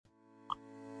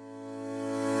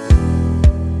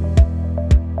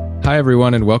Hi,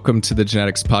 everyone, and welcome to the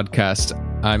Genetics Podcast.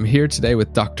 I'm here today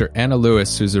with Dr. Anna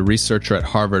Lewis, who's a researcher at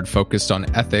Harvard focused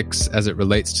on ethics as it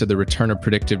relates to the return of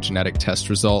predictive genetic test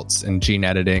results and gene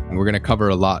editing. We're going to cover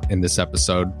a lot in this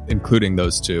episode, including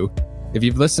those two. If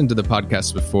you've listened to the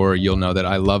podcast before, you'll know that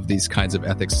I love these kinds of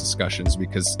ethics discussions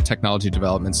because technology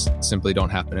developments simply don't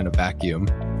happen in a vacuum.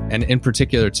 And in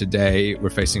particular today, we're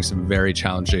facing some very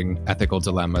challenging ethical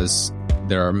dilemmas.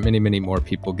 There are many, many more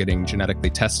people getting genetically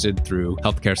tested through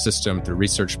healthcare system, through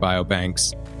research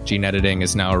biobanks. Gene editing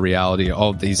is now a reality.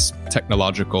 All of these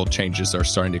technological changes are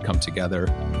starting to come together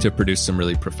to produce some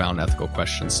really profound ethical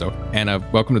questions. So, Anna,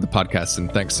 welcome to the podcast,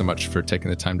 and thanks so much for taking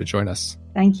the time to join us.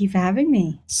 Thank you for having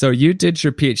me. So you did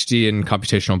your PhD in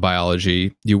computational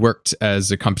biology. You worked as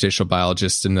a computational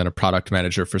biologist and then a product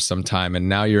manager for some time, and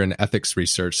now you're in ethics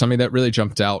research. Something that really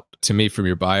jumped out to me from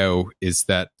your bio is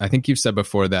that I think you've said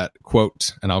before that,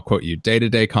 quote, and I'll quote you,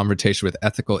 day-to-day confrontation with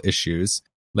ethical issues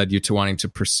led you to wanting to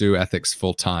pursue ethics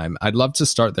full-time. I'd love to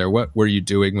start there. What were you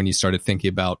doing when you started thinking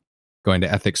about going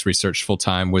to ethics research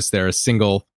full-time? Was there a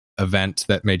single event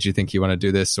that made you think you want to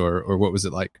do this, or what was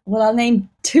it like? Well, I'll name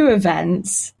two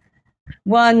events.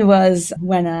 One was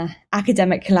when an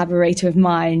academic collaborator of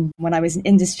mine, when I was in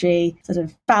industry, sort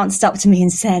of bounced up to me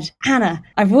and said, Anna,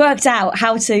 I've worked out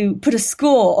how to put a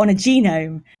score on a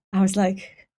genome. I was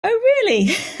like, oh,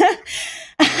 really?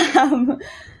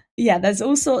 There's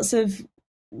all sorts of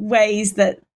ways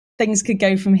that things could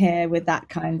go from here with that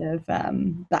kind of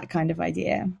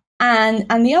idea.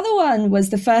 And the other one was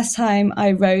the first time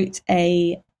I wrote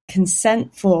a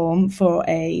consent form for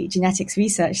a genetics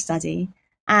research study.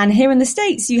 And here in the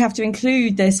States, you have to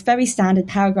include this very standard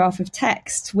paragraph of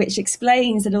text, which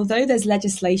explains that although there's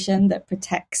legislation that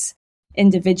protects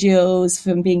individuals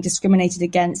from being discriminated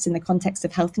against in the context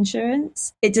of health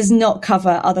insurance, it does not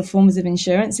cover other forms of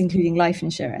insurance, including life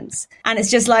insurance. And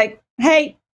it's just like,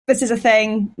 hey, this is a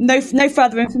thing. No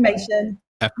further information.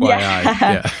 FYI.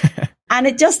 Yeah. And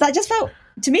that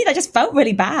just felt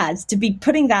really bad to be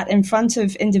putting that in front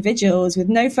of individuals with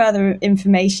no further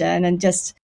information, and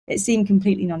just, it seemed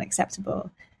completely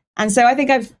non-acceptable. And so I think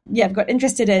I've got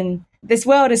interested in, this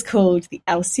world is called the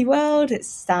ELSI world. It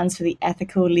stands for the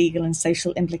ethical, legal, and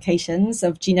social implications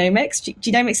of genomics.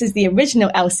 Genomics is the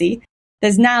original ELSI.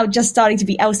 There's now just starting to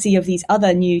be ELSI of these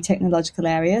other new technological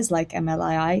areas like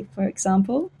MLII, for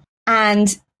example.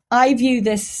 And I view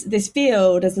this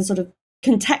field as a sort of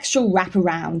contextual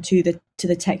wraparound to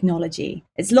the technology.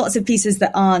 It's lots of pieces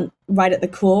that aren't right at the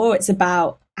core. It's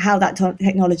about how that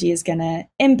technology is going to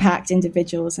impact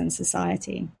individuals and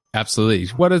society. Absolutely.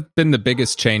 What have been the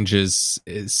biggest changes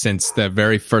since the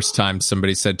very first time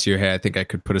somebody said to you, hey, I think I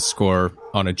could put a score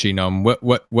on a genome?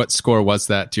 What score was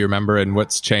that? Do you remember? And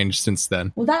what's changed since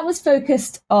then? Well, that was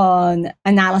focused on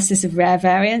analysis of rare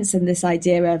variants and this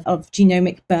idea of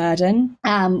genomic burden,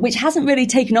 which hasn't really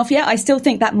taken off yet. I still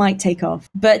think that might take off.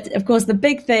 But of course, the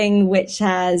big thing which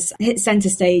has hit center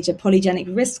stage are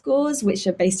polygenic risk scores, which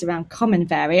are based around common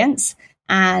variants.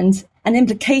 And an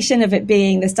implication of it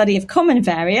being the study of common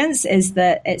variants is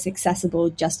that it's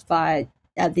accessible just via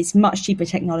this much cheaper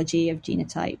technology of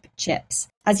genotype chips.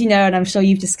 As you know, and I'm sure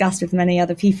you've discussed with many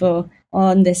other people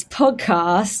on this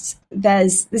podcast,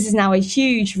 this is now a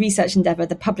huge research endeavor,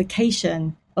 the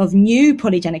publication of new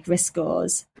polygenic risk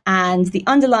scores. And the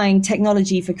underlying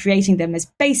technology for creating them is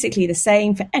basically the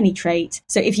same for any trait.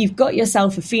 So if you've got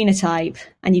yourself a phenotype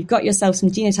and you've got yourself some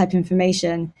genotype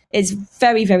information, it's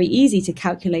very, very easy to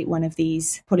calculate one of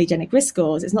these polygenic risk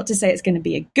scores. It's not to say it's going to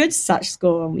be a good such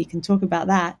score, and we can talk about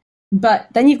that. But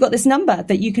then you've got this number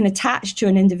that you can attach to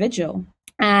an individual.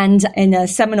 And in a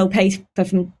seminal paper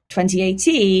from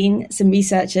 2018, some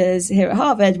researchers here at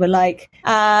Harvard were like,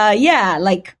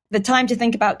 the time to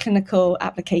think about clinical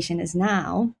application is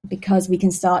now, because we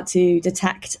can start to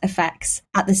detect effects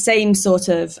at the same sort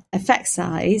of effect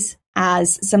size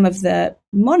as some of the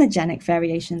monogenic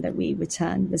variation that we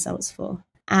return results for.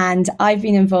 And I've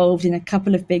been involved in a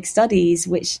couple of big studies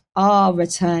which are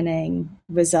returning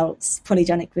results,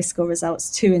 polygenic risk score results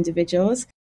to individuals.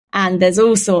 And there's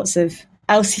all sorts of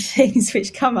ELSI things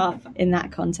which come up in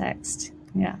that context.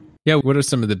 Yeah. Yeah. What are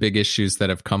some of the big issues that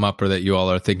have come up or that you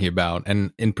all are thinking about?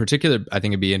 And in particular, I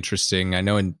think it'd be interesting. I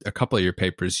know in a couple of your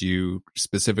papers, you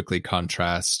specifically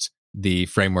contrast the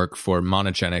framework for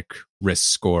monogenic risk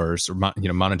scores, or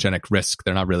monogenic risk.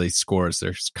 They're not really scores.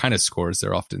 They're kind of scores.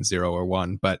 They're often 0 or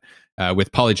 1, but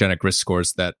with polygenic risk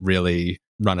scores that really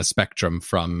run a spectrum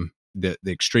from the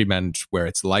extreme end where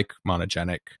it's like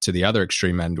monogenic to the other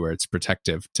extreme end where it's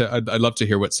protective. I'd love to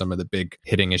hear what some of the big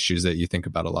hitting issues that you think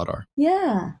about a lot are.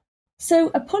 Yeah.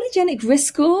 So a polygenic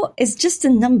risk score is just a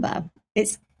number.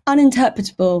 It's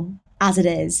uninterpretable as it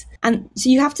is. And so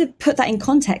you have to put that in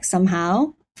context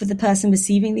somehow for the person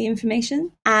receiving the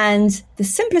information. And the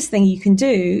simplest thing you can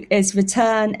do is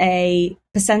return a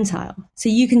percentile. So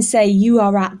you can say you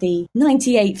are at the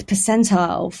 98th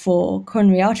percentile for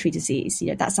coronary artery disease.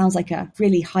 That sounds like a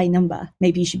really high number.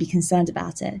 Maybe you should be concerned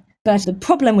about it. But the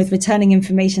problem with returning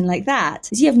information like that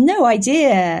is you have no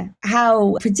idea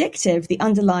how predictive the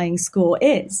underlying score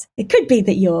is. It could be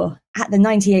that you're at the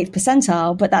 98th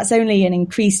percentile, but that's only an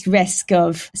increased risk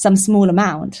of some small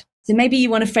amount. So maybe you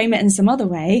want to frame it in some other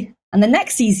way. And the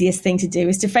next easiest thing to do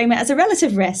is to frame it as a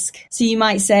relative risk. So you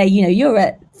might say, you're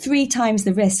at 3 times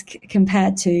the risk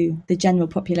compared to the general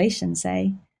population,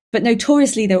 say. But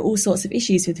notoriously, there are all sorts of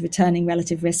issues with returning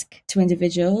relative risk to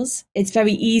individuals. It's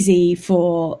very easy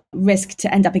for risk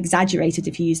to end up exaggerated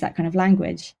if you use that kind of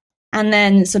language. And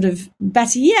then sort of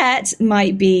better yet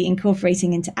might be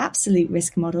incorporating into absolute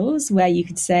risk models where you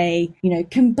could say,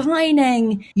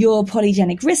 combining your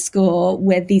polygenic risk score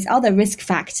with these other risk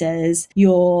factors,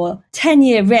 your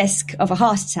 10-year risk of a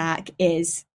heart attack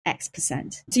is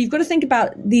X%. So you've got to think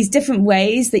about these different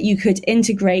ways that you could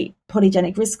integrate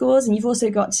polygenic risk scores. And you've also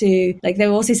got to, there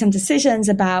are also some decisions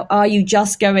about, are you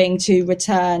just going to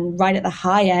return right at the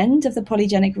high end of the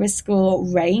polygenic risk score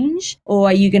range? Or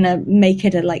are you going to make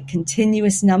it a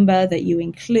continuous number that you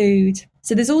include?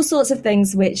 So there's all sorts of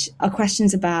things which are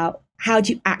questions about how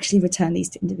do you actually return these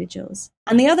to individuals?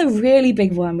 And the other really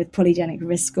big one with polygenic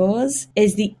risk scores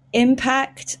is the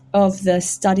impact of the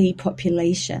study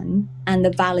population and the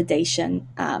validation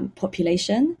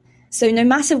population. So no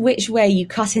matter which way you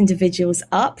cut individuals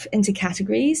up into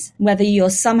categories, whether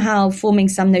you're somehow forming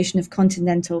some notion of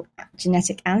continental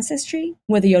genetic ancestry,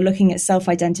 whether you're looking at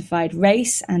self-identified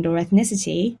race and or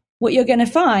ethnicity, what you're going to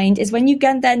find is when you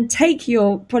can then take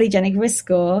your polygenic risk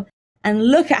score and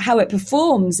look at how it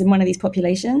performs in one of these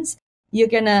populations, you're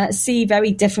going to see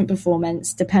very different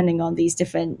performance depending on these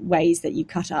different ways that you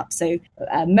cut up. So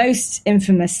most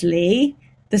infamously,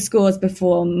 the scores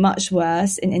perform much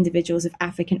worse in individuals of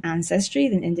African ancestry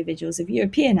than individuals of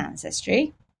European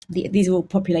ancestry. These are all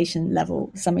population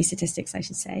level summary statistics, I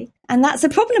should say. And that's a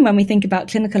problem when we think about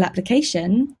clinical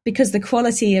application, because the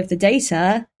quality of the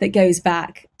data that goes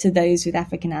back to those with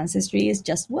African ancestry is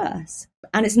just worse.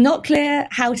 And it's not clear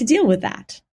how to deal with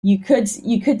that. You could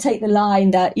take the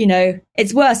line that,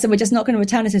 it's worse, so we're just not going to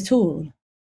return it at all.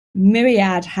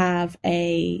 Myriad have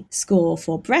a score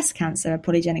for breast cancer, a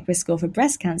polygenic risk score for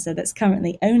breast cancer that's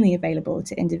currently only available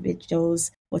to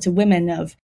individuals or to women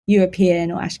of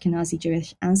European or Ashkenazi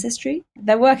Jewish ancestry.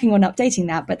 They're working on updating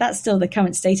that, but that's still the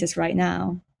current status right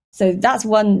now. So that's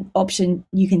one option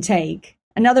you can take.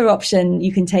 Another option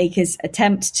you can take is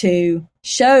attempt to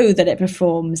show that it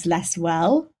performs less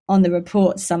well on the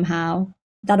report somehow.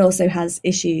 That also has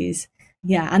issues.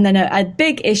 Yeah, and then a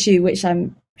big issue, which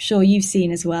I'm sure you've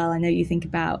seen as well, I know you think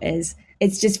about, is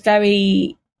it's just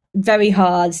very, very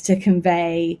hard to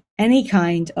convey any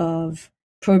kind of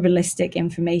probabilistic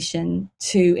information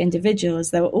to individuals.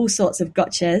 There are all sorts of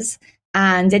gotchas,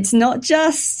 and it's not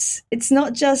just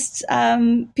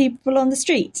people on the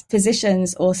street.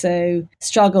 Physicians also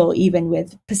struggle even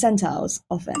with percentiles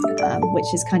often,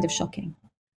 which is kind of shocking.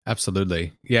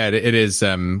 Absolutely, yeah, it is.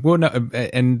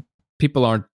 And people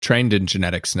aren't trained in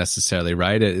genetics necessarily,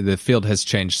 right? The field has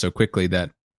changed so quickly that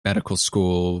medical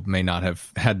school may not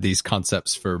have had these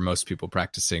concepts for most people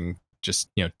practicing. Just,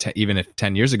 even if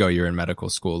 10 years ago you're in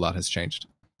medical school, a lot has changed.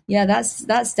 Yeah,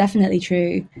 that's definitely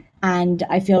true. And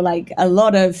I feel like a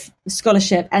lot of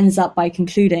scholarship ends up by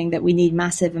concluding that we need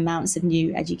massive amounts of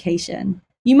new education.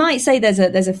 You might say there's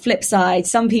a flip side.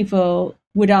 Some people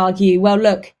would argue, well,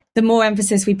 look, the more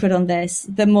emphasis we put on this,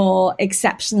 the more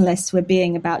exceptionalist we're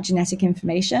being about genetic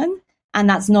information. And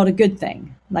that's not a good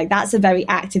thing. That's a very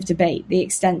active debate, the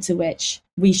extent to which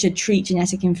we should treat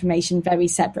genetic information very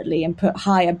separately and put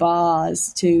higher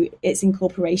bars to its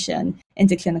incorporation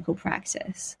into clinical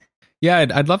practice. Yeah,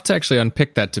 I'd love to actually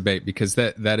unpick that debate, because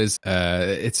that is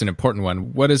it's an important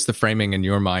one. What is the framing in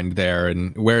your mind there,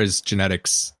 and where is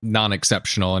genetics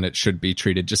non-exceptional and it should be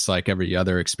treated just like every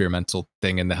other experimental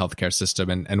thing in the healthcare system,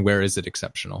 and where is it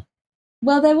exceptional?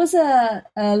 Well, there was a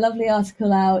lovely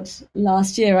article out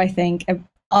last year, I think,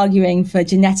 arguing for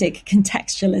genetic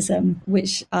contextualism,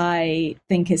 which I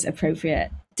think is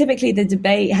appropriate. Typically, the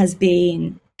debate has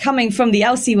been coming from the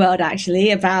LC world,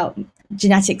 actually, about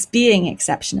genetics being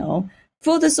exceptional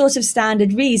for the sort of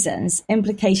standard reasons,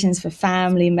 implications for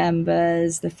family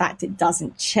members, the fact it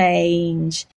doesn't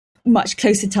change, much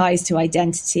closer ties to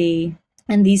identity,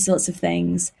 and these sorts of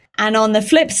things. And on the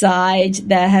flip side,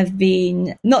 there have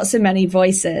been not so many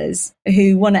voices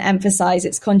who want to emphasize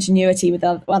its continuity with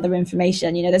other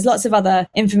information. There's lots of other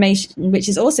information which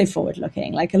is also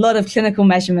forward-looking. Like a lot of clinical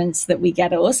measurements that we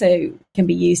get also can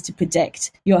be used to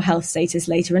predict your health status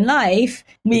later in life.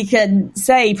 We can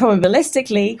say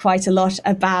probabilistically quite a lot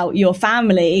about your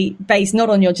family based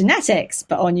not on your genetics,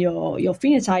 but on your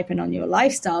phenotype and on your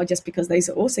lifestyle, just because those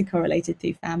are also correlated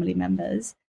through family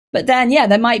members. But then,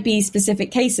 there might be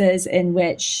specific cases in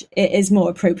which it is more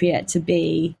appropriate to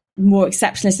be more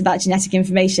exceptionalist about genetic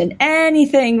information.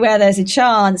 Anything where there's a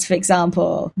chance, for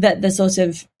example, that the sort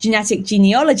of genetic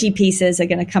genealogy pieces are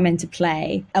going to come into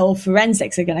play, or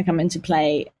forensics are going to come into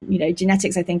play.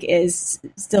 Genetics, I think, is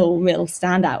still real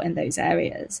standout in those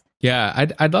areas. Yeah,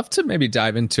 I'd love to maybe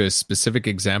dive into a specific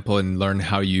example and learn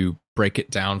how you break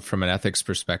it down from an ethics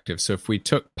perspective. So if we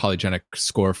took polygenic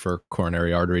score for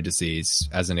coronary artery disease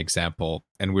as an example,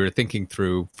 and we were thinking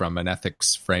through from an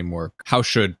ethics framework, how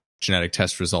should genetic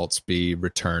test results be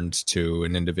returned to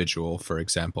an individual, for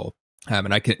example?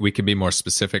 And we can be more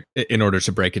specific in order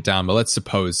to break it down. But let's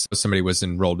suppose somebody was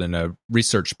enrolled in a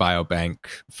research biobank,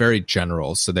 very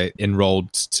general. So they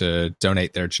enrolled to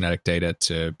donate their genetic data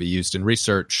to be used in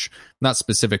research, not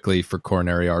specifically for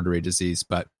coronary artery disease,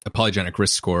 but a polygenic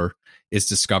risk score is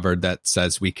discovered that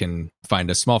says we can find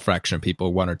a small fraction of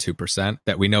people, 1 or 2%,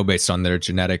 that we know based on their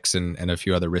genetics and a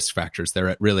few other risk factors, they're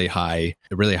at really high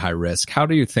risk. How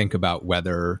do you think about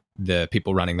whether the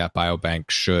people running that biobank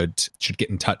should get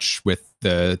in touch with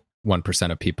the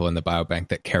 1% of people in the biobank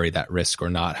that carry that risk or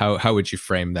not? How would you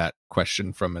frame that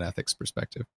question from an ethics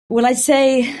perspective? Well, I'd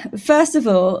say, first of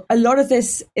all, a lot of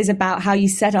this is about how you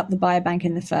set up the biobank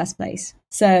in the first place.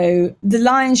 So the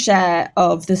lion's share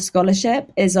of the scholarship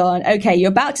is on, okay,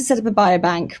 you're about to set up a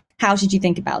biobank. How should you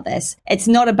think about this? It's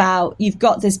not about you've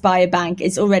got this biobank,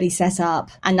 it's already set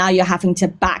up, and now you're having to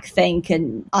backthink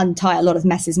and untie a lot of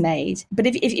messes made. But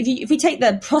if we take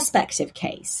the prospective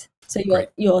case, so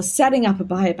you're setting up a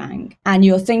biobank and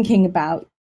you're thinking about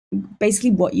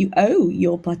basically what you owe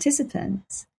your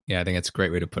participants. Yeah, I think that's a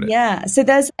great way to put it. Yeah. So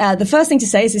there's the first thing to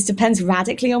say is this depends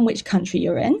radically on which country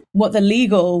you're in, what the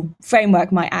legal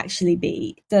framework might actually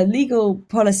be. The legal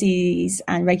policies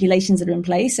and regulations that are in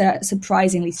place are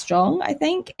surprisingly strong, I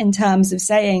think, in terms of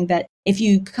saying that if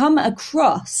you come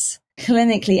across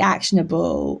clinically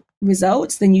actionable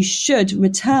results, then you should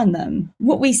return them.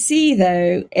 What we see,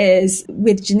 though, is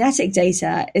with genetic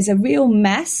data is a real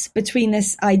mess between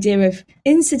this idea of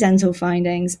incidental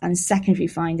findings and secondary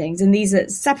findings. And these are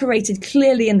separated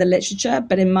clearly in the literature,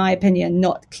 but in my opinion,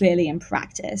 not clearly in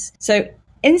practice. So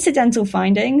incidental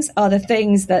findings are the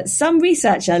things that some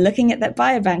researcher looking at that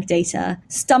biobank data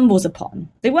stumbles upon.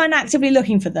 They weren't actively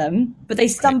looking for them, but they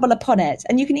stumble upon it.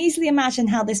 And you can easily imagine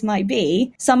how this might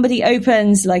be. Somebody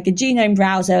opens like a genome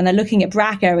browser and they're looking at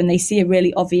BRCA and they see a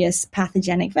really obvious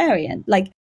pathogenic variant.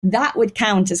 Like that would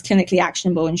count as clinically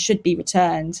actionable and should be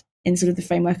returned in sort of the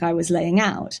framework I was laying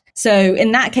out. So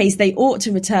in that case, they ought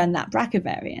to return that BRCA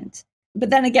variant. But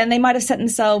then again, they might have set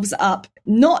themselves up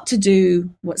not to do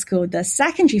what's called the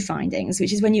secondary findings,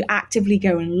 which is when you actively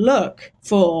go and look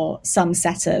for some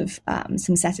set of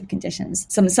conditions,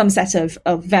 some set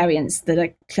of variants that are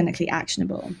clinically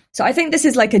actionable. So I think this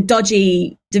is like a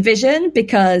dodgy division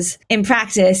because in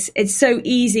practice, it's so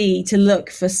easy to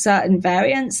look for certain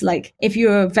variants. Like if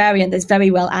you're a variant that's very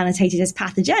well annotated as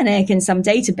pathogenic in some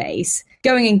database,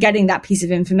 going and getting that piece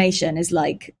of information is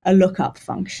like a lookup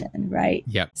function, right?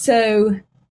 Yep.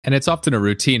 And it's often a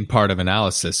routine part of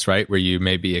analysis, right? Where you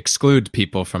maybe exclude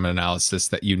people from an analysis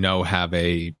that you know have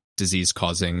a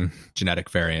disease-causing genetic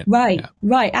variant. Right.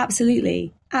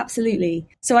 Absolutely.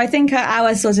 So I think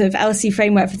our sort of LC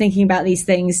framework for thinking about these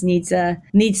things needs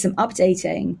some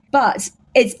updating. But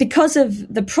it's because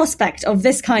of the prospect of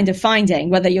this kind of finding,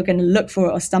 whether you're going to look for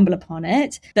it or stumble upon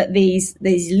it, that these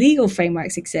legal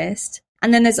frameworks exist.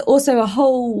 And then there's also a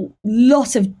whole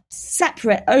lot of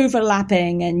separate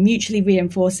overlapping and mutually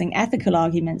reinforcing ethical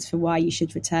arguments for why you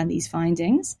should return these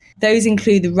findings. Those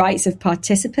include the rights of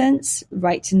participants,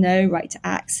 right to know, right to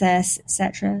access,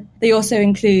 etc. They also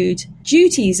include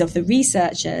duties of the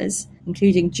researchers,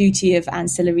 including duty of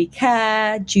ancillary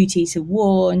care, duty to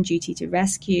warn, duty to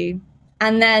rescue.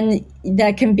 And then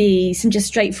there can be some just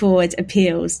straightforward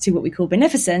appeals to what we call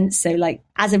beneficence. So like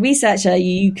as a researcher,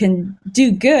 you can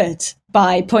do good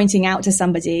by pointing out to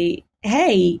somebody,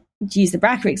 hey, to use the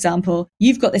BRCA example,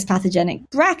 you've got this pathogenic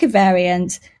BRCA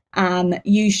variant.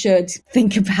 You should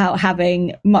think about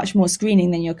having much more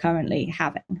screening than you're currently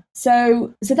having.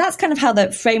 So that's kind of how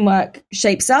the framework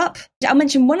shapes up. I'll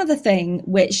mention one other thing,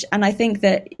 and I think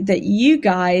that you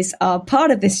guys are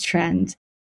part of this trend,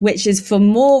 which is for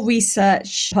more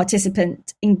research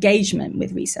participant engagement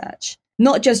with research,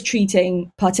 not just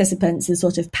treating participants as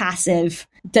sort of passive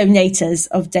donators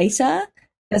of data.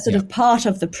 They're sort of part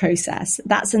of the process.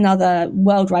 That's another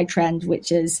worldwide trend,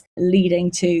 which is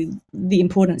leading to the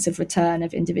importance of return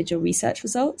of individual research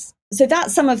results. So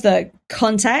that's some of the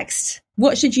context.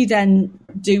 What should you then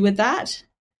do with that?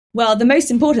 Well, the most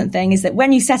important thing is that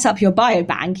when you set up your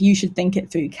biobank, you should think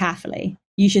it through carefully.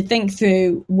 You should think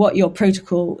through what your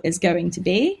protocol is going to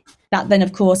be. That then,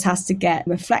 of course, has to get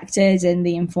reflected in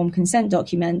the informed consent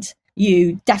document.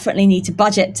 You definitely need to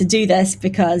budget to do this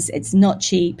because it's not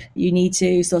cheap. You need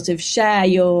to sort of share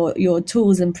your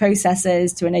tools and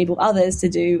processes to enable others to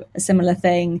do a similar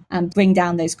thing and bring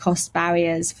down those cost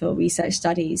barriers for research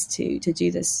studies to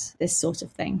do this sort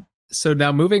of thing. So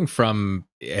now moving from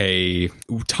a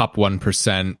top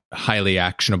 1% highly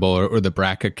actionable or the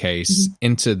BRCA case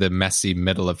into the messy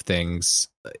middle of things,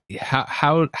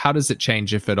 how does it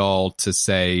change, if at all, to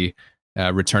say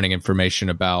returning information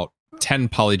about 10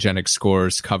 polygenic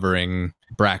scores covering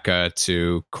BRCA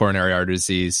to coronary artery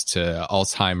disease to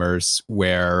Alzheimer's,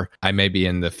 where I may be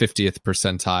in the 50th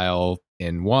percentile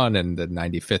in one and the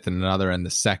 95th in another and the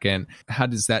second? How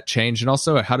does that change? And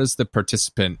also, how does the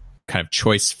participant kind of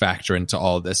choice factor into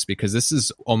all of this? Because this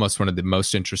is almost one of the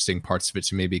most interesting parts of it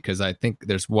to me, because I think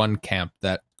there's one camp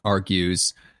that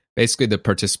argues basically the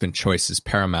participant choice is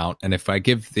paramount. And if I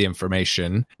give the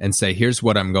information and say, here's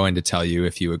what I'm going to tell you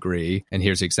if you agree, and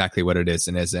here's exactly what it is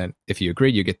and isn't, if you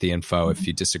agree, you get the info. If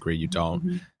you disagree, you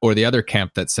don't. Or the other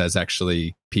camp that says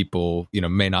actually people,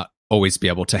 may not always be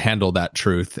able to handle that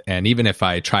truth. And even if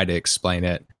I try to explain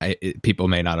it, people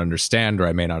may not understand, or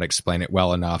I may not explain it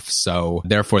well enough. So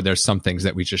therefore, there's some things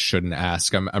that we just shouldn't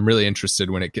ask. I'm really interested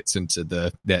when it gets into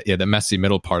the messy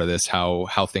middle part of this, how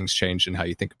things change and how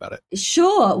you think about it.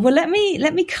 Sure. Well, let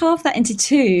me carve that into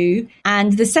two.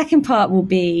 And the second part will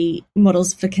be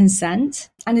models for consent.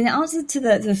 And in answer to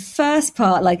the first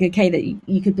part, that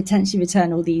you could potentially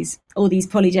return all these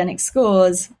polygenic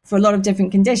scores for a lot of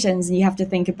different conditions, and you have to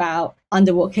think about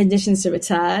under what conditions to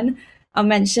return. I'll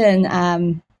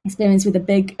mention experience with a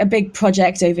big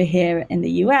project over here in the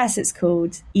US. It's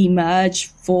called eMERGE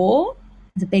 4.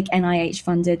 It's a big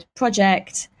NIH-funded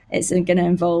project. It's going to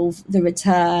involve the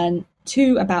return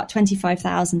to about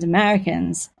 25,000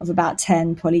 Americans of about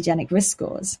 10 polygenic risk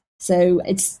scores. So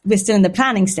we're still in the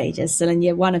planning stages, still in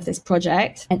year one of this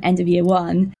project and end of year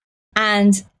one.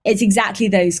 And it's exactly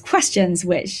those questions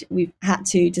which we've had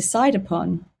to decide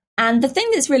upon. And the thing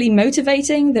that's really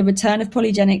motivating the return of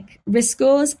polygenic risk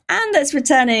scores, and that's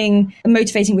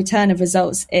motivating return of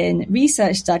results in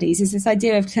research studies, is this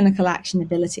idea of clinical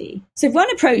actionability. So one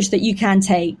approach that you can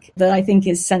take that I think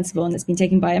is sensible and that's been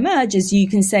taken by eMERGE is you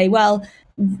can say, well,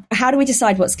 how do we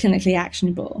decide what's clinically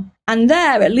actionable? And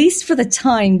there, at least for the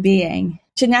time being,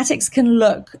 genetics can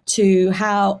look to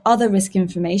how other risk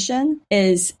information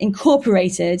is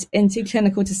incorporated into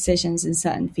clinical decisions in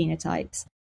certain phenotypes.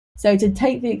 So to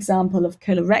take the example of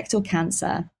colorectal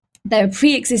cancer, there are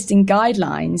pre-existing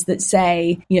guidelines that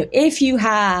say, if you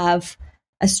have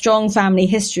a strong family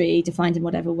history defined in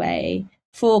whatever way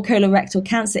for colorectal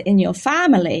cancer in your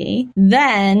family,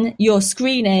 then your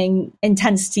screening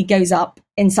intensity goes up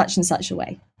in such and such a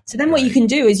way. So then what you can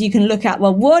do is you can look at,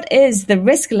 well, what is the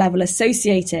risk level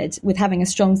associated with having a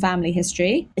strong family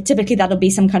history? Typically, that'll be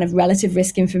some kind of relative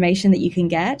risk information that you can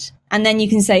get. And then you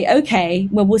can say, okay,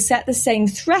 well, we'll set the same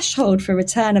threshold for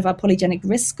return of our polygenic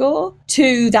risk score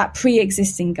to that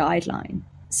pre-existing guideline.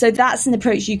 So that's an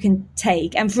approach you can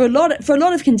take. And for a lot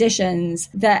of conditions,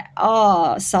 there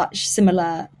are such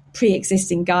similar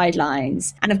pre-existing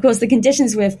guidelines. And of course, the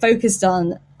conditions we're focused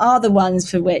on are the ones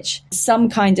for which some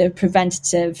kind of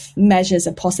preventative measures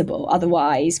are possible.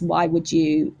 Otherwise, why would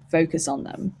you focus on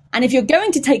them? And if you're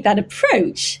going to take that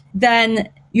approach, then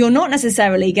you're not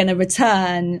necessarily going to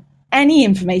return any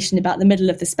information about the middle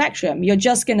of the spectrum. You're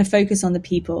just going to focus on the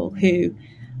people who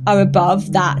are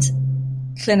above that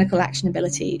clinical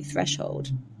actionability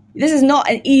threshold. This is not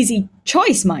an easy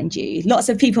choice, mind you. Lots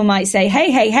of people might say,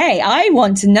 hey, I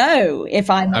want to know if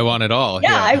I want it all.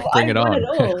 Bring it on. It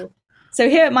all. So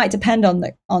here it might depend on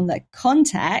the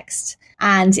context.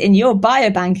 And in your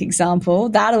biobank example,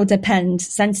 that'll depend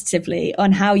sensitively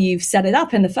on how you've set it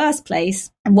up in the first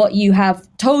place and what you have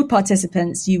told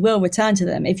participants you will return to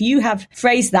them. If you have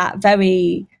phrased that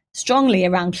very strongly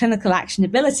around clinical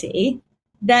actionability,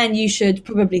 then you should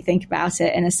probably think about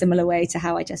it in a similar way to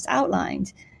how I just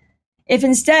outlined. If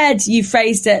instead you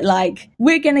phrased it like,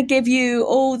 we're going to give you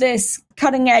all this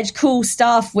cutting edge, cool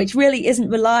stuff, which really isn't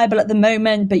reliable at the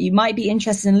moment, but you might be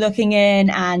interested in looking in,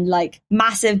 and like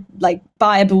massive, like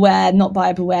buyer beware, not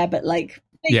buyer beware, but like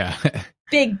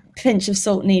big pinch of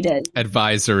salt needed.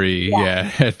 Advisory,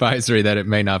 advisory that it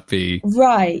may not be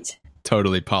right.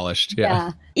 Totally polished.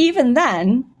 Yeah. Even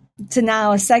then, to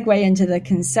now segue into the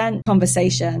consent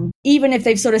conversation, even if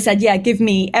they've sort of said, yeah, give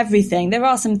me everything, there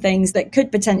are some things that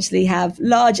could potentially have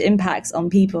large impacts on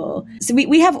people. So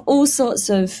we have all sorts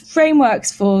of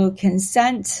frameworks for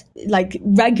consent, like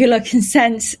regular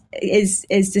consent is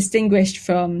distinguished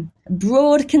from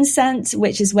broad consent,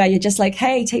 which is where you're just like,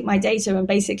 hey, take my data and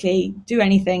basically do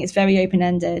anything. It's very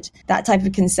open-ended. That type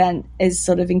of consent is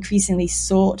sort of increasingly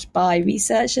sought by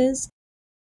researchers.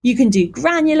 You can do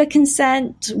granular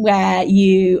consent, where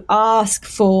you ask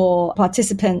for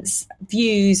participants'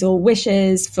 views or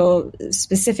wishes for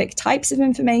specific types of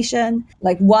information.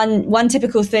 Like one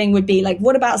typical thing would be like,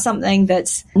 what about something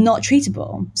that's not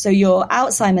treatable? So your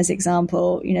Alzheimer's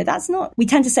example, we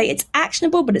tend to say it's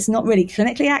actionable, but it's not really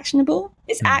clinically actionable.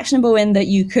 It's actionable in that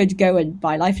you could go and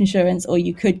buy life insurance, or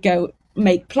you could go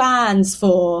make plans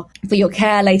for your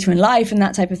care later in life and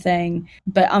that type of thing.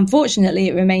 But unfortunately,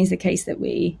 it remains the case that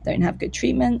we don't have good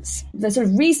treatments. The sort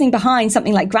of reasoning behind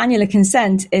something like granular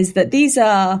consent is that these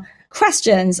are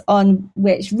questions on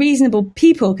which reasonable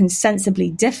people can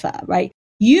sensibly differ, right?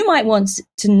 You might want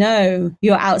to know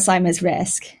your Alzheimer's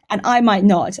risk, and I might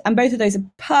not. And both of those are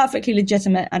perfectly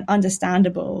legitimate and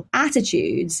understandable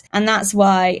attitudes. And that's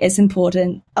why it's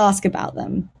important to ask about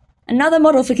them. Another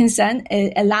model for consent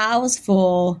allows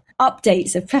for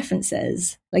updates of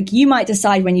preferences. Like you might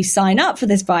decide when you sign up for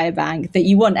this biobank that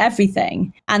you want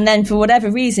everything. And then for whatever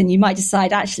reason, you might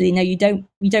decide, actually, no, you don't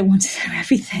want to know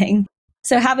everything.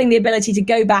 So having the ability to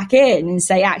go back in and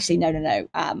say, actually, no,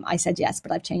 I said yes,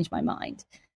 but I've changed my mind.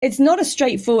 It's not a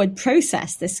straightforward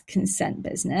process, this consent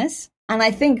business. And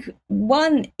I think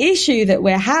one issue that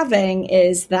we're having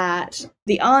is that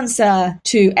the answer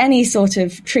to any sort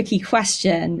of tricky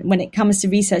question when it comes to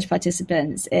research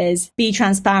participants is be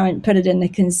transparent, put it in the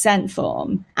consent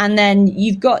form. And then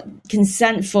you've got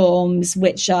consent forms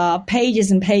which are pages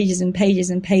and pages and pages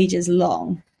and pages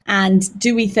long. And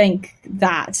do we think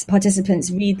that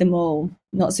participants read them all?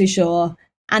 Not so sure.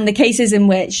 And the cases in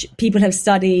which people have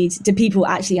studied, do people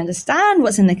actually understand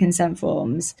what's in the consent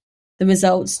forms? The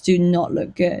results do not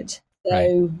look good.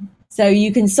 So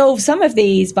you can solve some of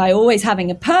these by always having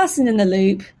a person in the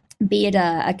loop, be it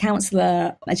a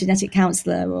counselor, a genetic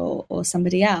counselor, or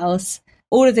somebody else.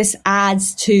 All of this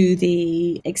adds to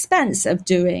the expense of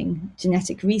doing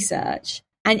genetic research.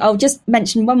 And I'll just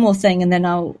mention one more thing and then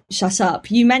I'll shut up.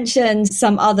 You mentioned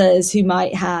some others who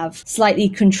might have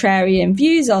slightly contrarian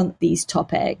views on these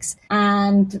topics.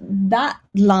 And that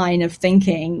line of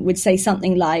thinking would say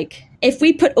something like, if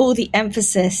we put all the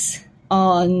emphasis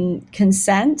on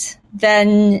consent,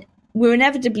 then we're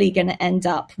inevitably going to end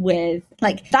up with,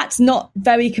 that's not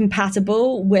very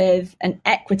compatible with an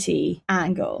equity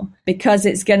angle, because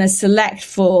it's going to select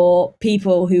for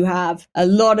people who have a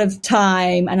lot of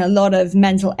time and a lot of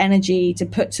mental energy to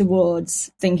put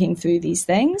towards thinking through these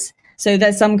things. So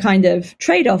there's some kind of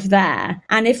trade-off there.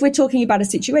 And if we're talking about a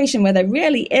situation where there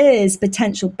really is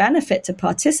potential benefit to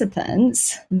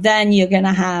participants, then you're going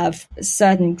to have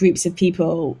certain groups of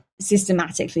people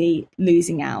systematically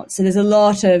losing out. So there's a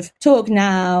lot of talk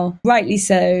now, rightly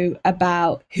so,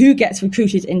 about who gets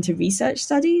recruited into research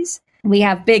studies. We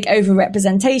have big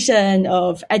overrepresentation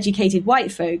of educated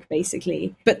white folk,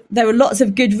 basically. But there are lots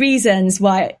of good reasons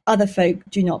why other folk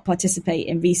do not participate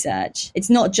in research.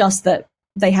 It's not just that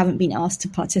they haven't been asked to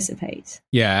participate.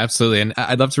 Yeah, absolutely. And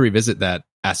I'd love to revisit that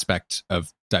aspect of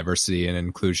diversity and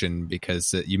inclusion,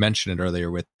 because you mentioned it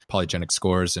earlier with polygenic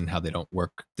scores and how they don't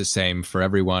work the same for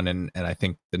everyone. And I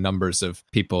think the numbers of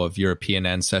people of European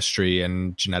ancestry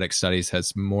and genetic studies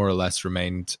has more or less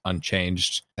remained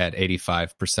unchanged at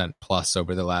 85% plus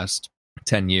over the last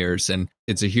 10 years. And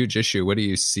it's a huge issue. What do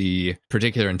you see,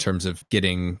 particularly in terms of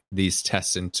getting these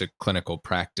tests into clinical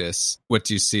practice? What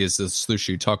do you see as the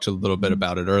solution? You talked a little bit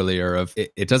about it earlier of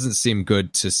it doesn't seem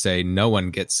good to say no one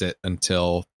gets it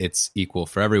until it's equal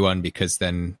for everyone, because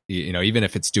then, even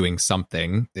if it's doing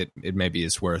something, it maybe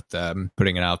is worth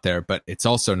putting it out there. But it's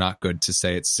also not good to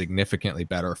say it's significantly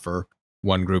better for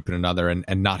one group and another and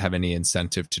not have any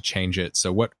incentive to change it.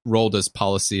 So what role does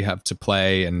policy have to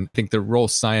play? And I think the role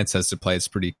science has to play is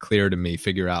pretty clear to me,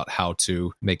 figure out how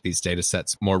to make these data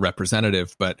sets more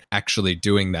representative, but actually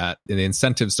doing that, the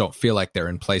incentives don't feel like they're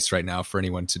in place right now for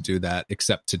anyone to do that,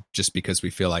 except to just because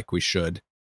we feel like we should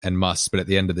and must. But at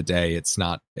the end of the day, it's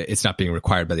not being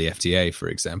required by the FDA, for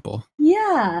example.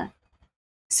 Yeah.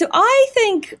 So I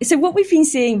think, what we've been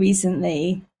seeing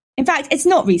recently, in fact, it's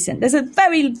not recent. There's a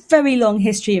very, very long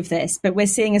history of this, but we're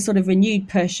seeing a sort of renewed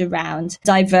push around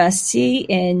diversity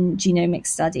in genomic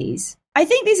studies. I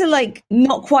think these are like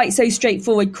not quite so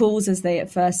straightforward calls as they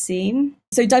at first seem.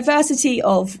 So diversity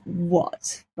of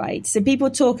what, right? So people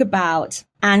talk about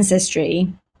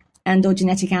ancestry and or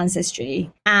genetic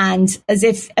ancestry, and as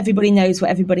if everybody knows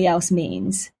what everybody else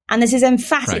means. And this is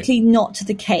emphatically not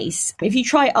the case. If you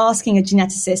try asking a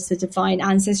geneticist to define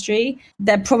ancestry,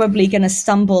 they're probably going to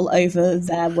stumble over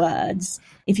their words.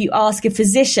 If you ask a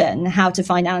physician how to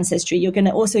find ancestry, you're going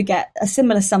to also get a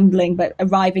similar stumbling, but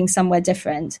arriving somewhere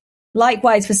different.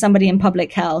 Likewise for somebody in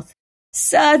public health.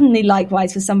 Certainly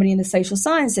likewise for somebody in the social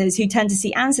sciences who tend to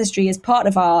see ancestry as part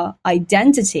of our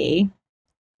identity,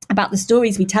 about the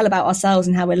stories we tell about ourselves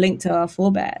and how we're linked to our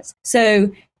forebears.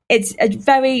 So it's a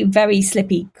very, very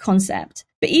slippy concept.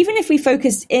 But even if we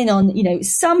focused in on,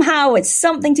 somehow it's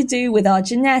something to do with our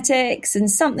genetics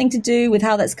and something to do with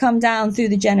how that's come down through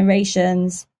the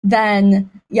generations, then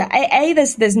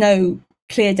there's no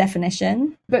clear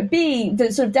definition. But B,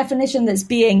 the sort of definition that's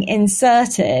being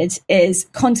inserted is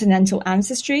continental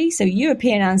ancestry. So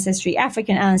European ancestry,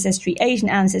 African ancestry, Asian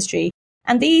ancestry.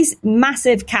 And these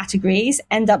massive categories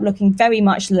end up looking very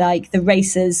much like the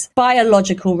races,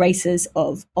 biological races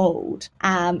of old.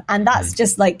 And that's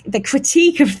just like the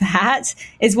critique of that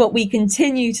is what we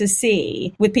continue to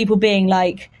see with people being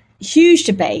like huge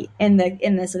debate in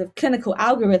the sort of clinical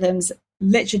algorithms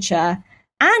literature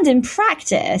and in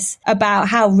practice about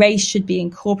how race should be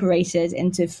incorporated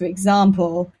into, for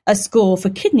example, a score for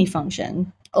kidney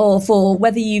function, or for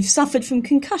whether you've suffered from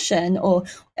concussion, or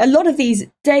a lot of these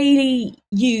daily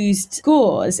used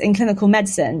scores in clinical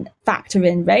medicine factor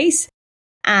in race.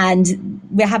 And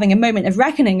we're having a moment of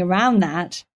reckoning around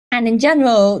that. And in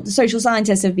general, the social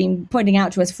scientists have been pointing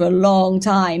out to us for a long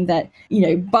time that,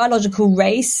 biological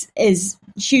race is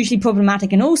hugely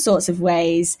problematic in all sorts of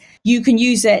ways. You can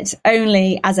use it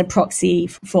only as a proxy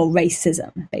for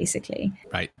racism, basically.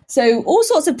 Right. So all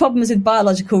sorts of problems with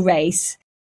biological race.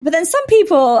 But then some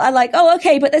people are like, oh,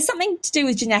 okay, but there's something to do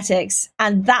with genetics,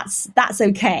 and that's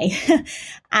okay.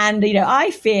 And,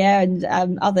 I fear,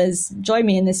 and others join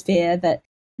me in this fear, that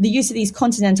the use of these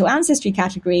continental ancestry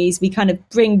categories, we kind of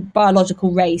bring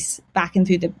biological race back in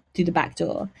through the back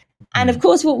door. And of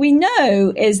course, what we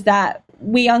know is that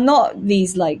we are not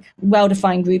these like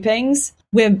well-defined groupings.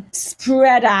 We're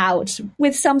spread out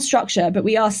with some structure, but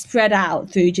we are spread out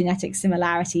through genetic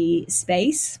similarity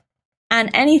space. And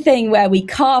anything where we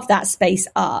carve that space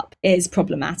up is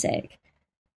problematic.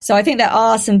 So I think there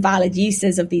are some valid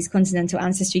uses of these continental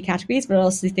ancestry categories, but I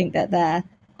also think that they're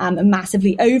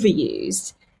massively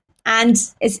overused. And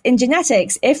it's in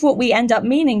genetics, if what we end up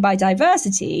meaning by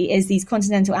diversity is these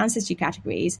continental ancestry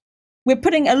categories, we're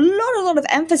putting a lot of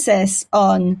emphasis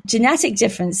on genetic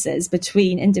differences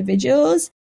between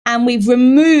individuals. And we've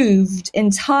removed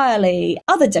entirely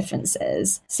other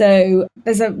differences. So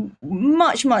there's a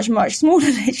much, much, much smaller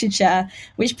literature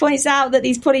which points out that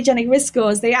these polygenic risk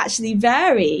scores, they actually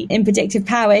vary in predictive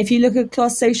power if you look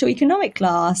across socioeconomic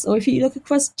class or if you look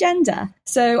across gender.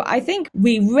 So I think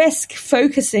we risk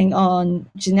focusing on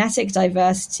genetic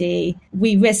diversity.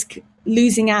 We risk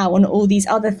losing out on all these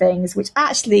other things, which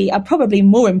actually are probably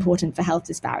more important for health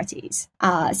disparities.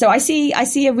 So I see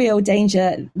a real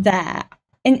danger there.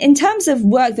 In terms of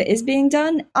work that is being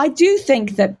done, I do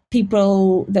think that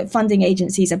funding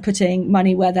agencies are putting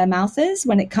money where their mouth is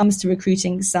when it comes to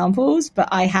recruiting samples, but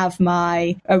I have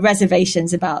my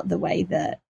reservations about the way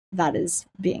that is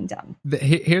being done.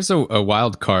 Here's a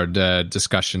wild card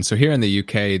discussion. So here in the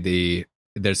UK,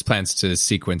 there's plans to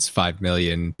sequence 5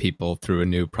 million people through a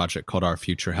new project called Our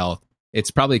Future Health. It's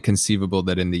probably conceivable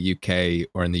that in the UK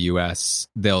or in the US,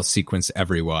 they'll sequence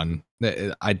everyone.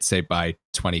 I'd say by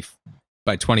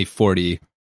 2040,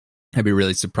 I'd be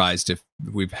really surprised if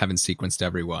we haven't sequenced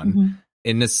everyone. Mm-hmm.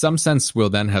 In some sense, we'll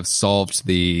then have solved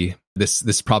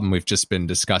this problem we've just been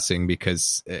discussing,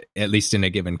 because at least in a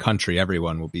given country,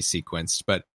 everyone will be sequenced.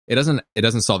 But it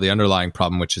doesn't solve the underlying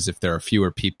problem, which is if there are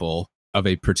fewer people of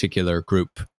a particular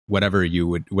group, whatever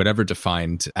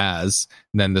defined as,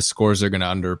 then the scores are going to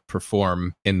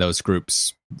underperform in those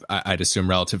groups, I'd assume,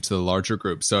 relative to the larger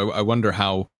group. So I wonder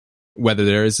whether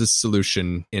there is a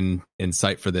solution in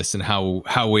sight for this, and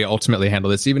how we ultimately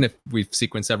handle this. Even if we've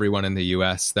sequenced everyone in the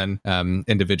US, then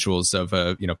individuals of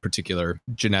a particular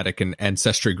genetic and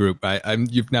ancestry group,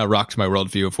 you've now rocked my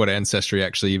worldview of what ancestry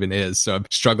actually even is. So I'm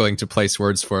struggling to place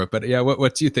words for it. But yeah,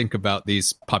 what do you think about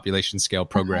these population scale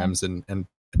programs, and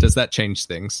does that change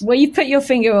things? Well, you put your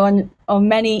finger on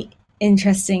many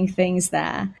interesting things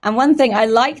there. And one thing I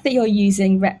like that you're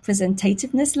using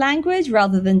representativeness language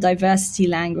rather than diversity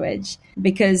language,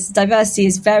 because diversity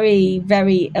is very,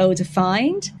 very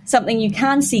ill-defined. Something you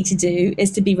can seek to do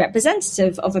is to be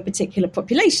representative of a particular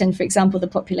population, for example, the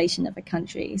population of a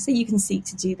country. So you can seek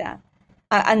to do that.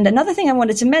 And another thing I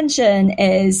wanted to mention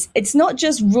is it's not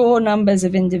just raw numbers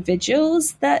of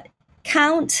individuals that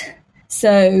count.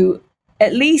 So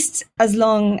at least as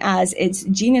long as it's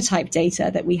genotype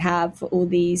data that we have for all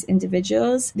these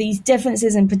individuals, these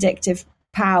differences in predictive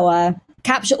power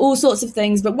capture all sorts of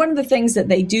things. But one of the things that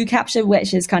they do capture,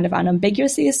 which is kind of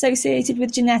unambiguously associated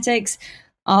with genetics,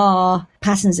 are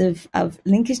patterns of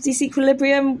linkage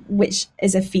disequilibrium, which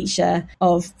is a feature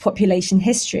of population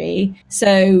history.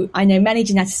 So I know many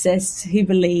geneticists who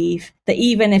believe that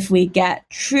even if we get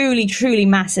truly, truly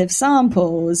massive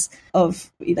samples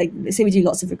of, like, say we do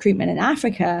lots of recruitment in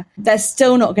Africa, they're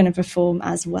still not going to perform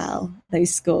as well, those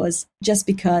scores, just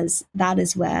because that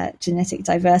is where genetic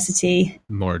diversity,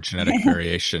 more genetic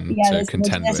variation to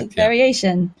contend with.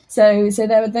 Variation. So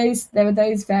there are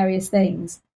those various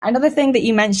things. Another thing that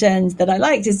you mentioned that I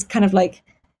liked is kind of like,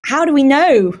 how do we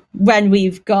know when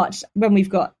we've got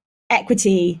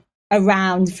equity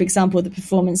around, for example, the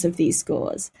performance of these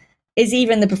scores? Is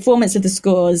even the performance of the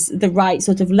scores the right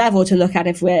sort of level to look at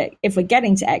if we're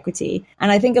getting to equity?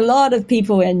 And I think a lot of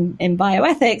people in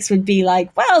bioethics would be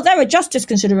like, well, there are justice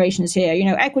considerations here.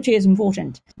 Equity is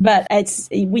important, but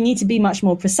we need to be much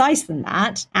more precise than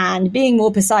that. And being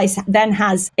more precise then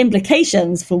has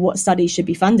implications for what studies should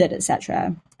be funded,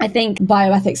 etc. I think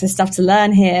bioethics has stuff to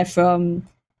learn here from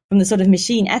the sort of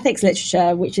machine ethics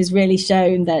literature, which has really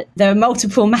shown that there are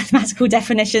multiple mathematical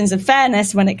definitions of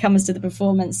fairness when it comes to the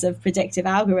performance of predictive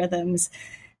algorithms.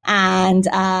 And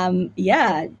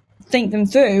think them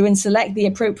through and select the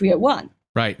appropriate one.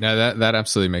 Right. No, that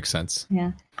absolutely makes sense.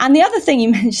 Yeah. And the other thing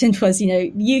you mentioned was,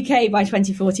 UK by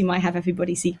 2040 might have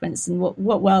everybody sequenced, and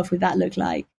what world would that look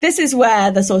like? This is where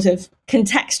the sort of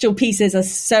contextual pieces are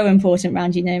so important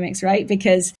around genomics, right?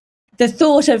 Because the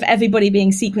thought of everybody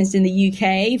being sequenced in the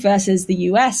UK versus the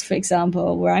US, for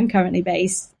example, where I'm currently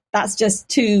based, that's just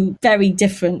two very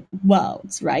different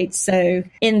worlds, right? So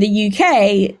in the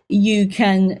UK, you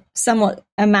can somewhat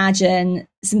imagine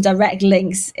some direct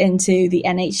links into the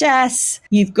NHS.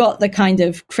 You've got the kind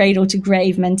of cradle to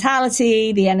grave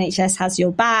mentality. The NHS has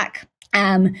your back.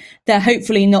 They're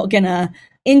hopefully not going to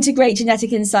integrate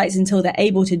genetic insights until they're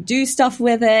able to do stuff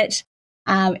with it.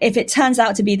 If it turns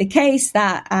out to be the case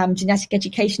that genetic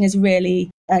education is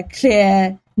really a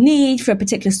clear need for a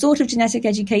particular sort of genetic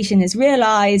education is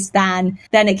realized, then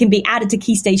it can be added to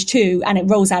Key Stage 2 and it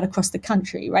rolls out across the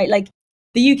country, right? Like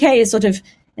the UK is sort of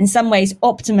in some ways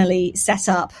optimally set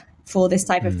up for this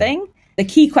type of thing. The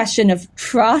key question of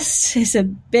trust is a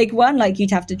big one. Like,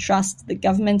 you'd have to trust the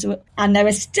government. And there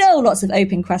are still lots of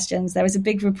open questions. There was a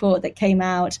big report that came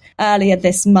out earlier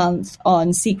this month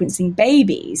on sequencing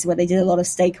babies, where they did a lot of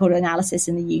stakeholder analysis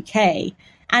in the UK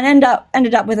and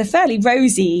ended up with a fairly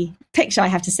rosy picture, I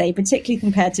have to say, particularly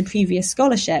compared to previous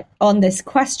scholarship on this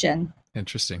question.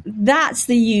 Interesting. That's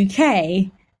the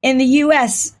UK. In the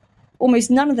US,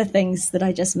 almost none of the things that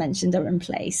I just mentioned are in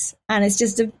place. And it's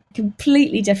just a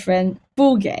completely different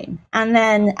ball game. And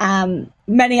then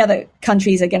many other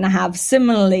countries are going to have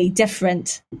similarly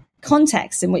different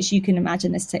contexts in which you can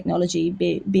imagine this technology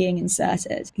being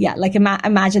inserted. Yeah, like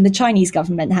imagine the Chinese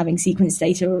government having sequence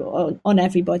data on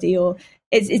everybody, or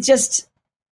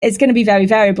it's going to be very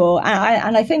variable.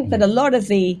 And I think that a lot of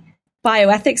the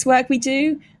bioethics work we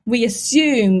do, we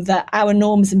assume that our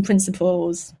norms and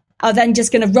principles are then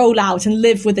just going to roll out and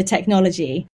live with the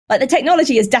technology. Like, the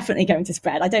technology is definitely going to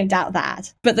spread, I don't doubt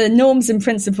that. But the norms and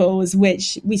principles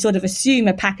which we sort of assume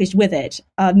are packaged with it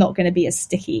are not going to be as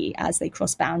sticky as they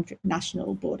cross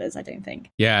national borders, I don't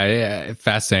think. Yeah,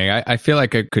 fascinating. I feel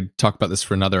like I could talk about this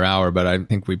for another hour, but I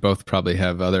think we both probably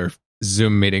have other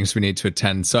Zoom meetings we need to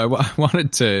attend. So I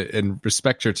wanted to, and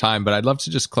respect your time, but I'd love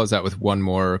to just close out with one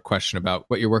more question about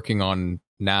what you're working on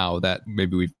now that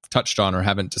maybe we've touched on or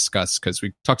haven't discussed, because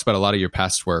we talked about a lot of your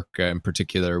past work. In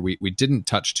particular, we didn't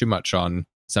touch too much on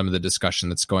some of the discussion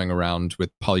that's going around with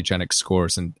polygenic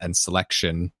scores and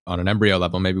selection on an embryo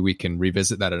level. Maybe we can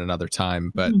revisit that at another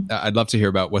time, but I'd love to hear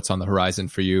about what's on the horizon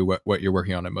for you, what you're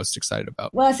working on and most excited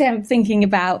about. Well, I say I'm thinking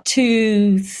about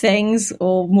two things,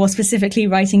 or more specifically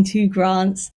writing two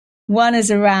grants. One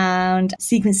is around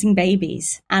sequencing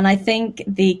babies. And I think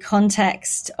the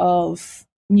context of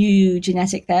new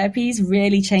genetic therapies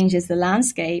really changes the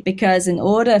landscape, because in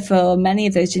order for many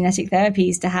of those genetic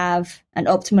therapies to have an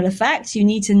optimal effect, you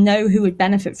need to know who would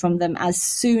benefit from them as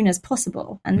soon as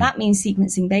possible. And that means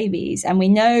sequencing babies. And we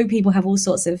know people have all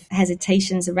sorts of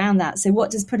hesitations around that. So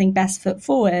what does putting best foot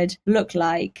forward look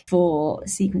like for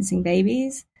sequencing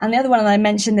babies? And the other one, and I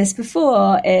mentioned this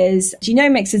before, is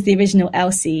genomics is the original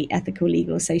ELSI, ethical,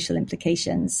 legal, social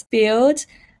implications field.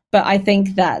 But I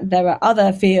think that there are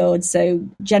other fields. So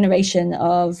generation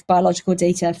of biological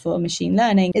data for machine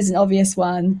learning is an obvious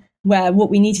one, where what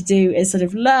we need to do is sort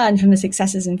of learn from the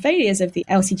successes and failures of the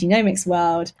ELSI genomics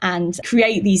world and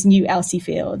create these new ELSI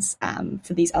fields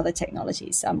for these other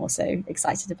technologies. So I'm also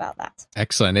excited about that.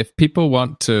 Excellent. If people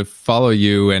want to follow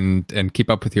you and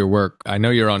keep up with your work, I know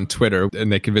you're on Twitter,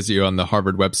 and they can visit you on the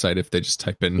Harvard website if they just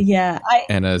type in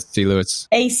Anna C. Lewis.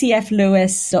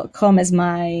 acflewis.com is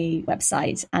my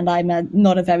website, and I'm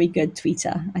not a very good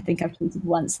tweeter. I think I've tweeted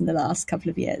once in the last couple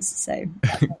of years. So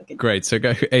that's not a good Great. So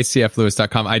go to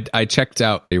acflewis.com. I checked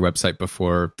out your website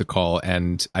before the call,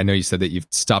 and I know you said that you've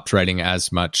stopped writing as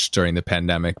much during the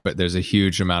pandemic, but there's a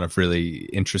huge amount of really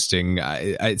interesting,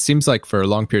 it seems like for a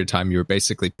long period of time, you were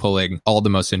basically pulling all the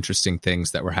most interesting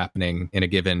things that were happening in a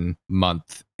given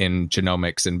month in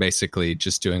genomics and basically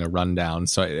just doing a rundown.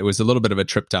 So it was a little bit of a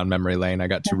trip down memory lane. I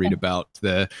got to read about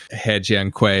the He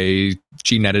Jiankui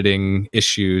gene editing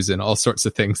issues and all sorts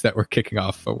of things that were kicking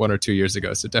off 1 or 2 years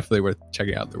ago. So definitely worth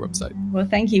checking out their website. Well,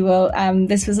 thank you. Well,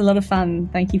 this was a lot of fun.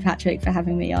 Thank you, Patrick, for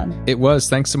having me on. It was.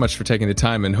 Thanks so much for taking the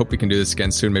time, and hope we can do this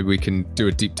again soon. Maybe we can do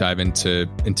a deep dive into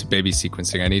baby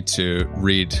sequencing. I need to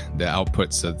read the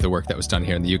outputs of the work that was done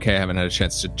here in the UK. I haven't had a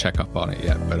chance to check up on it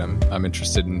yet, but I'm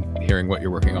interested in hearing what you're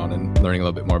working on and learning a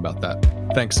little bit more about that.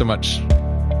 Thanks so much.